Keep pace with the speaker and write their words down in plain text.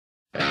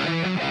You're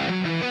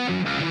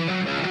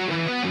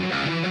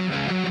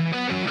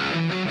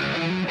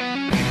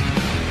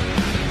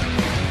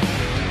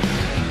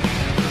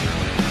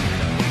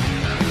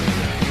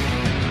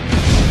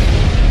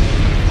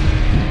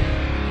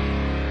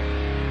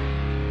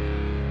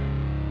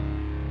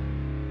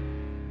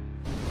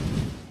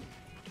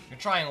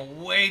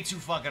trying way too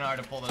fucking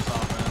hard to pull this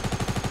off, man.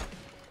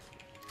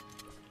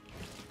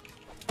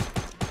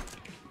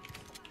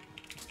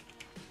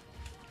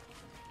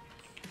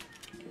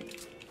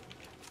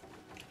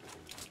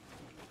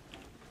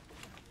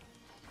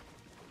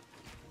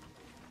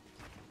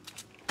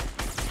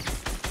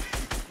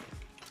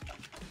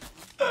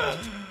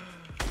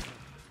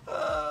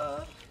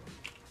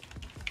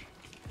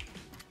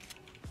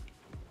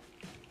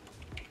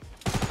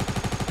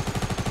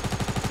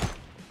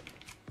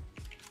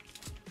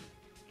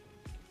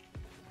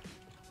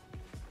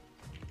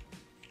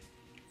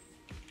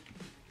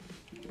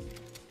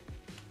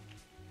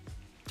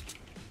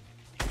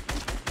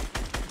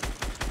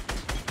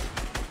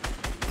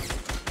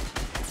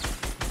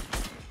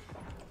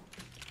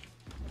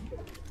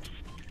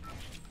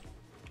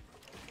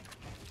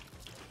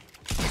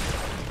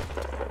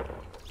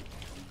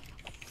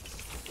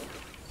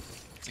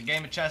 It's a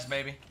game of chess,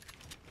 baby.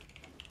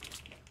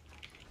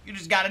 You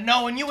just gotta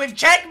know when you in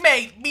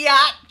checkmate,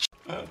 biatch!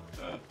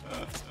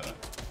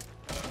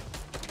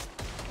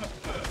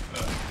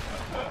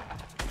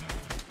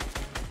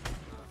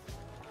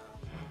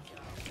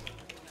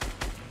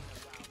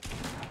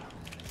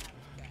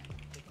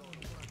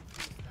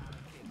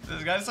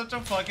 This guy's such a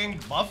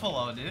fucking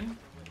buffalo, dude. You're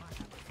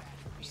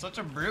such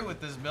a brute with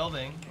this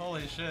building.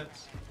 Holy shit.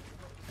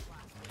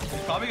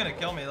 He's probably gonna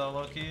kill me though,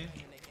 low-key.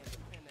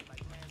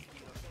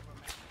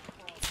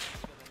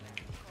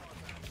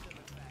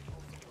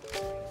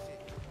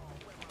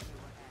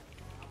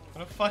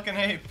 What a fucking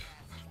ape.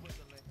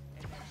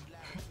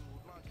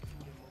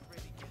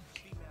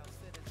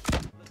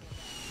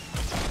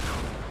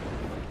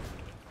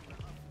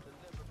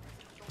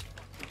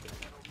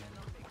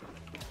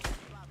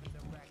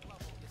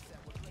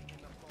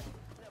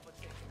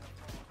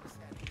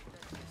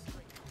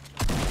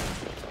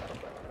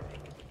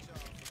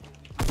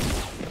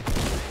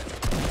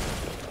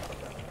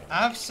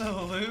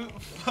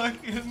 Absolute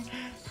fucking,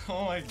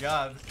 oh my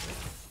god.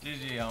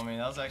 GG, homie,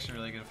 that was actually a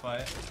really good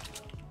fight.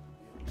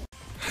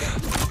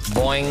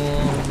 Boing.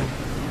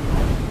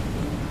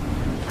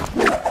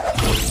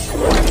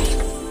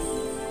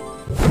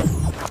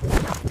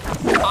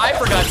 I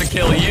forgot to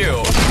kill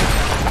you.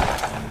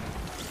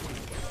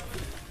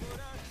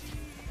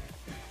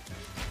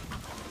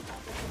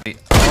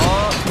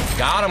 Oh,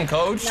 got him,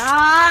 coach.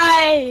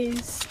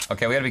 Nice.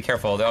 Okay, we gotta be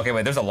careful. Okay,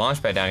 wait, there's a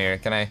launch pad down here.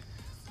 Can I?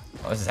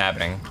 Oh, this is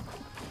happening.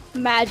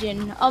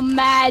 Imagine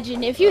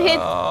if you hit.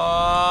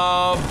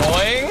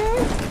 Boing.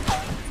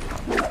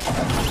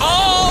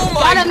 Oh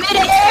my God!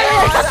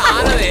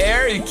 Out of the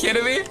air? Are you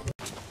kidding me?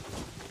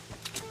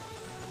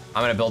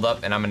 I'm gonna build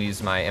up and I'm gonna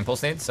use my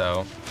impulse nade,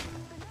 so.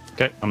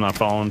 Okay, I'm not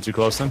following too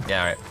close then.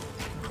 Yeah, alright.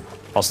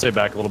 I'll stay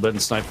back a little bit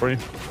and snipe for you.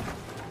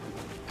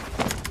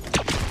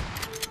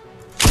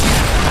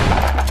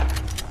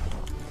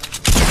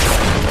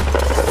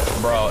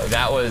 Bro,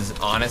 that was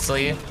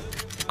honestly,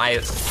 I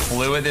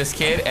flew at this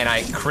kid and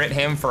I crit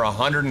him for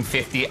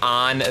 150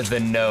 on the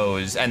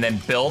nose and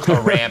then built a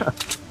ramp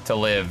to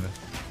live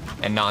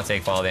and not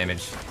take fall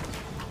damage.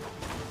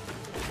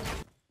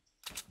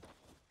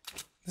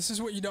 This is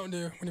what you don't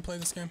do when you play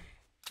this game.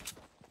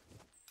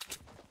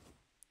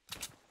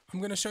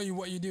 I'm gonna show you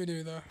what you do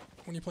though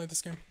when you play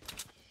this game.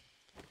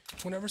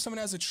 Whenever someone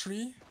has a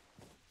tree,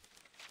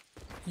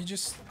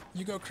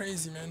 you go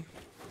crazy, man.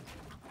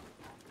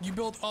 You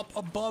build up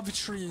above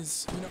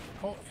trees. You know.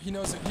 Oh, he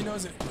knows it. He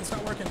knows it. It's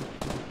not working.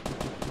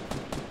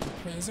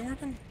 Wait, is it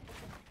working?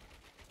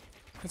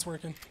 It's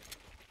working.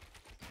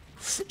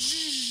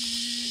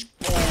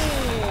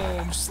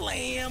 Boom!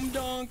 Slam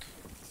dunk.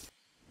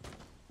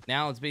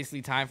 Now it's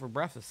basically time for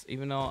breakfast.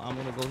 Even though I'm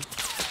gonna go.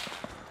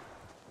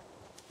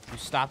 You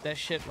stop that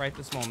shit right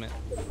this moment.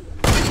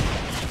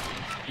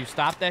 You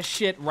stop that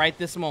shit right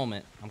this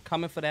moment. I'm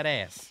coming for that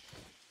ass.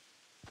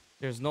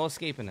 There's no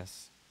escaping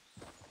this.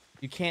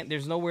 You can't,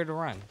 there's nowhere to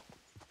run.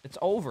 It's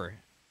over.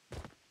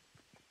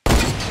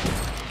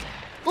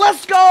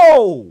 Let's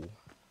go!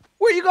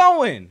 Where you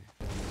going?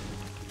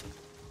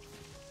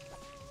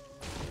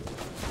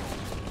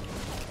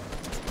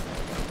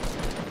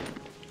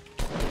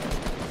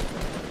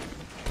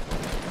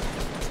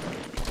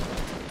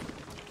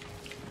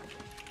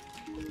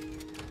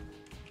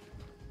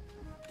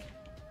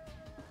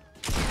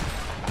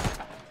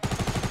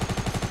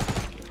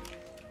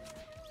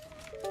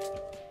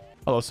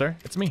 Hello, sir.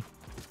 It's me.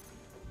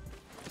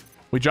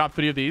 We dropped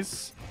 3 of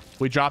these.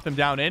 We drop them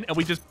down in, and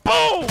we just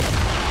boom!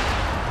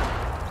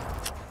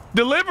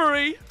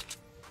 Delivery!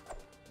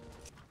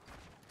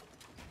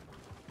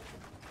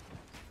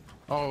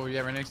 Oh, yeah,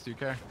 right next to you,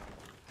 okay.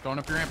 Going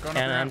up your ramp, going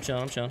up Yeah, your ramp. I'm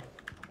chilling, I'm chilling.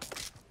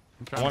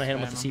 I'm I want to hit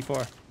him with the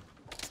C4.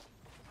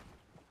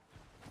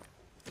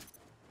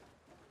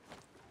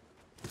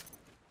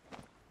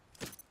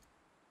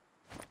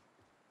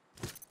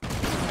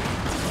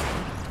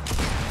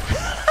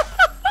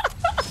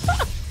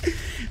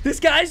 This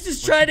guy's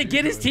just trying to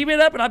get his teammate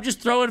up, and I'm just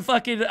throwing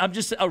fucking. I'm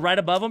just right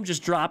above him,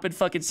 just dropping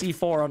fucking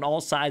C4 on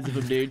all sides of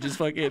him, dude. Just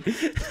fucking.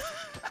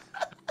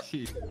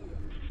 He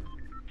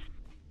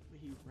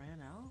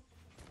ran out.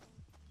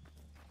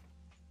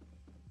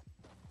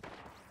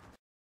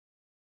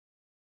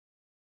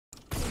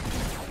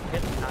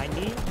 Hit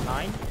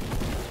 99.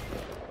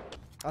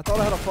 I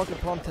thought I had a fucking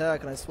pump tack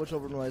and I switched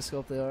over to my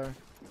scope they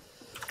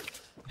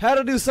had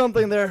to do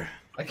something there.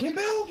 I can't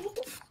build. What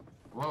the f?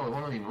 Whoa, it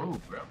won't let me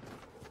move, bro.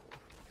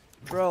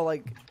 Bro,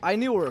 like, I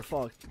knew we were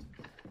fucked.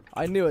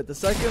 I knew it. The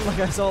second,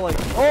 like, I saw, like,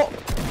 oh!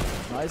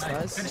 Nice,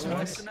 nice. Finish him,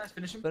 nice.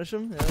 finish him. Finish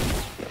him,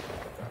 yeah.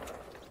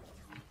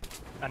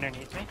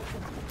 Underneath me.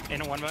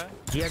 In a one way.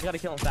 You guys gotta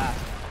kill him fast.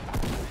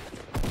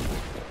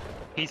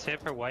 He's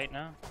hit for white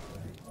now.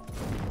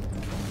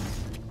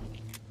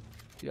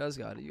 You guys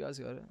got it, you guys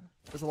got it.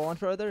 There's a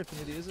launcher right there if you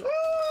need to use it.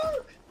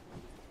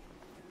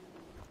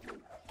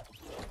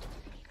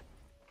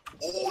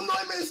 Oh, no,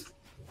 I missed!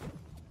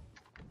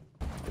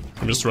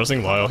 I'm just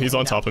resing Lyle. He's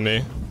on top of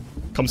me.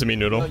 Come to me,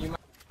 Noodle.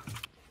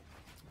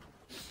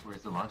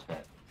 Where's the launch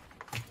pad?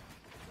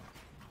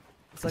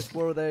 It's like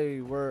where they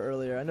were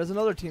earlier. And there's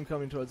another team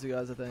coming towards you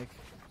guys, I think.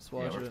 Just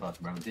watch we're it.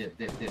 fucked, bro. Dip,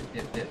 dip, dip,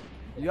 dip, dip.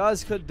 You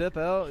guys could dip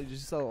out. You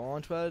just saw the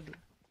launch pad.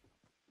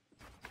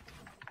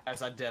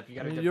 As I dip, you I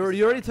gotta mean, dip.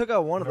 you already took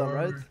out one of them,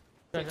 right?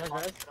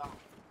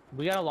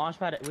 We got a launch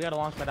pad. We got a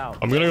launch pad out.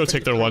 I'm gonna go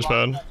take their launch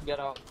pad.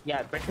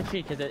 Yeah, break the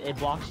tree because it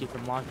blocks you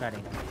from launch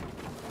padding.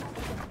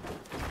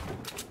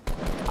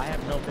 I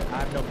have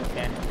no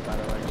mechanics, by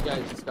the way. You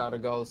guys just gotta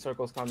go.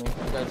 Circle's coming. You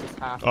guys just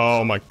have to.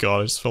 Oh my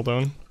god, I just fell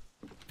down.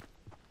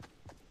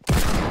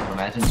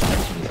 Imagine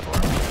dying to this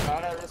form.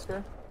 Got at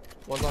Risker.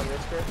 One's on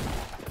Risker.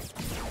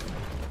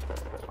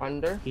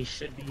 Under. He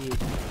should be.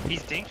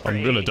 He's dinked.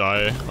 I'm gonna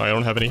die. I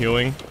don't have any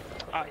healing.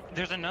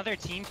 There's another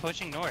team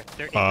pushing north.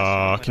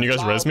 Can you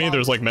guys res me?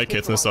 There's like med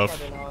kits and stuff.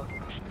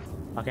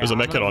 Okay, There's a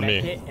med kit on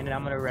me. And then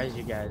I'm gonna res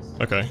you guys.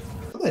 Okay.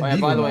 Oh, yeah,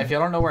 by the way, if y'all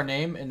don't know our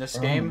name in this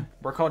game,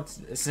 we're called.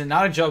 It's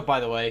not a joke, by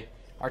the way.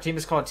 Our team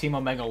is called Team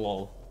Omega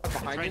LOL.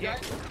 Behind you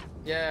guys?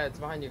 Yeah, it's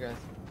behind you guys.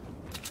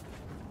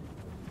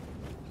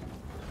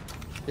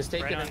 Just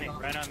take Right it. on me.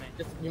 Right on me.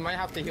 You might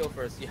have to heal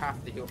first. You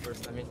have to heal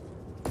first. I mean,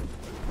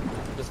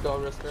 just go,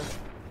 Risker.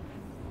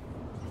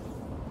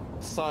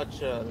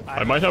 Such a.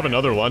 I might have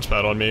another launch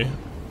pad on me.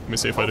 Let me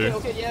see if I do.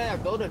 Okay, yeah,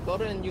 build it,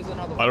 and use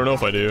another one. I don't know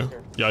if I do.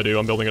 Yeah, I do.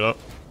 I'm building it up.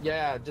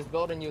 Yeah, just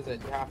build and use it.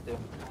 You have to.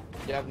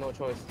 You have no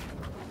choice.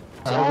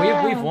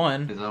 We've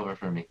won. It's over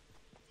for me.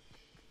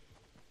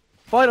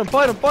 Fight him,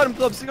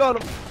 Clips. You got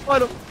him.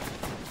 Fight him.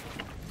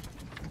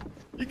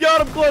 You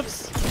got him,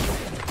 Clips.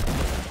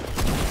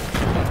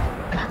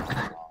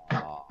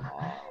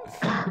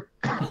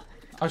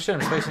 Oh shit,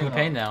 I'm facing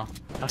pain now.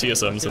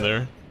 TSM's in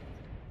there.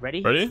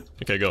 Ready? Ready?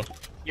 Okay, go.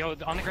 Yo,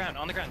 on the ground,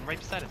 right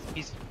beside us.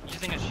 He's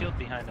using a shield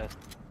behind us.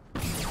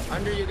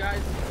 Under you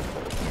guys.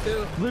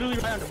 Two. Literally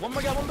right under. One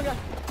more guy.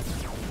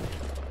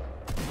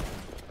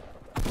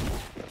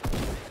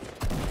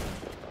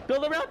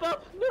 Build the ramp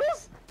up.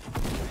 Noodles.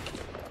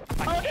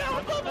 I'm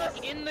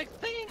stuck in the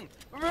thing.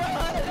 Run!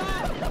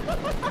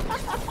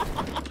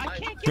 I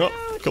can't get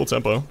out. Kill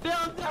tempo. Get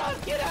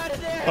out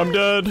of there. I'm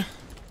dead.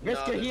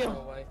 Risker,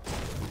 heal.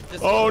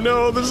 Oh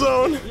no, the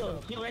zone.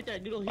 Heal right there.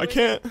 Noodle, I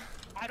can't.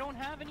 I don't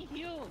have any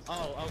heals.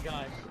 Oh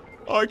god.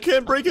 Oh, I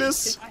can't break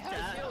this.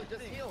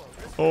 Just heal.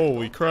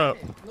 Holy crap.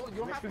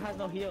 Risker has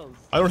no heals.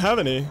 I don't have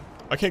any.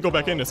 I can't go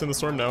back in. It's in the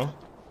storm now.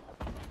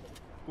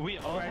 We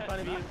all right in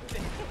front of you.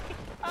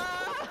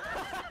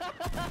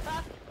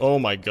 Oh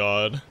my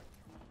god.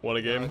 What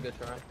a game. Good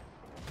try.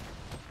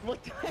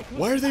 What the heck?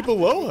 Why are they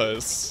below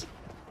us?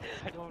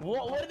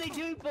 What are they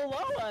doing below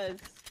us?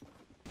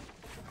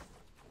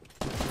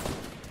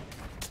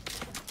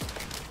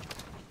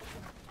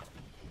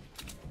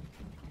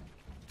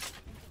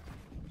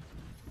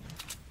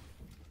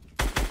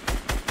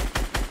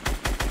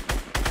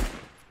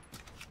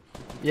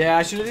 Yeah,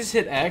 I should have just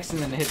hit X and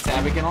then hit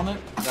tab again on it.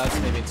 That's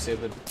maybe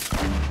stupid.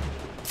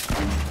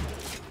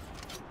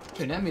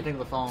 Dude, let me think of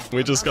the phone.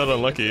 We just got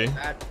unlucky.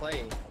 Bad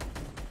play.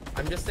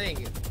 I'm just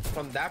saying,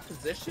 from that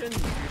position, you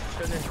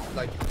shouldn't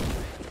like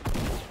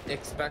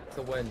expect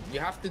to win. You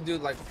have to do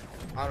like,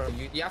 I don't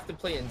know. You have to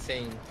play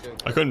insane too.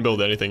 I couldn't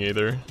build anything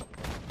either.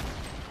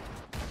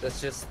 That's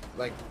just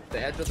like the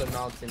edge of the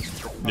mountain.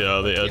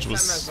 Yeah, the edge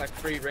was has, like,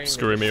 free reign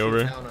screwing me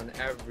over. down on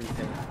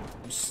everything.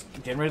 Just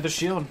getting rid of the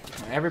shield,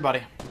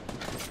 everybody.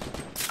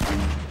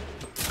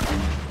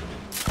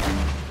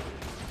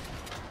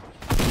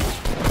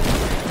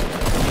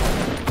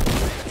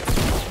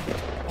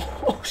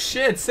 Oh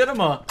shit,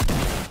 cinema.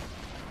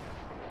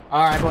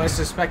 All right, boys,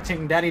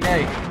 suspecting Daddy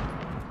Day.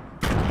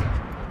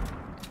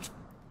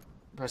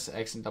 Press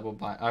X and double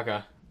blind.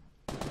 Okay.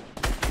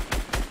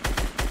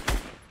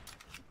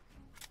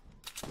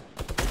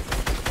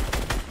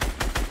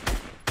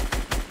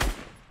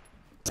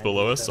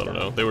 Below us? I don't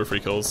know. They were free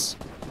kills.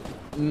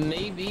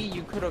 Maybe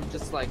you could have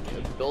just like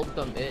built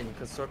them in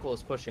because circle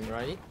is pushing,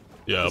 right?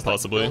 Yeah, just,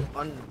 possibly.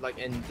 Like,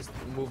 and just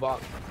move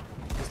up.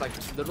 Just like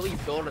literally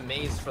build a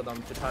maze for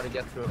them to try to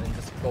get through and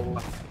just go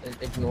left and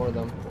ignore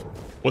them.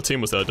 What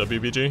team was that?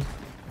 WBG?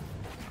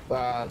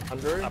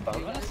 Under?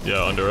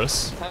 Yeah, under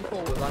us.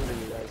 Temple was under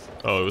you guys.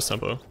 Oh, it was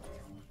Tempo.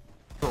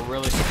 We're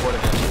really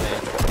supportive yesterday.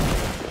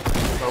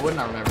 So I would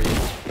not remember you.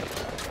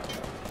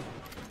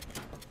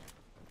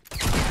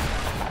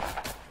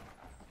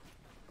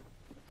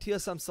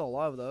 TSM's still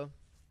alive though.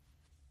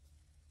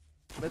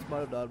 Mitch might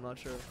have died, I'm not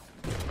sure.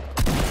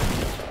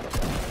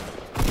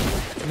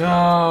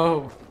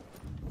 No.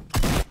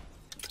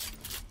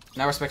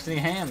 Now we're expecting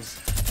hams.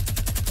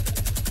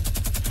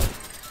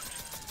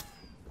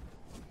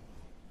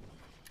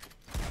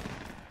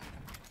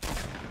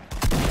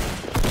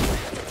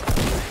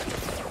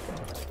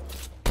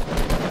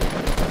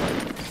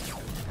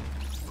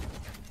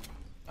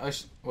 Oh,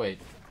 wait.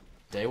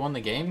 They won the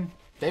game?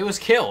 They was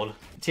killed.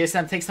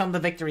 TSM takes home the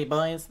victory,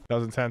 boys. That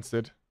was intense,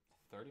 dude.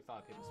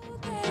 35 people.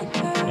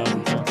 That was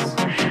intense.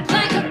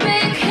 Like a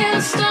big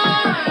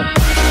hailstorm.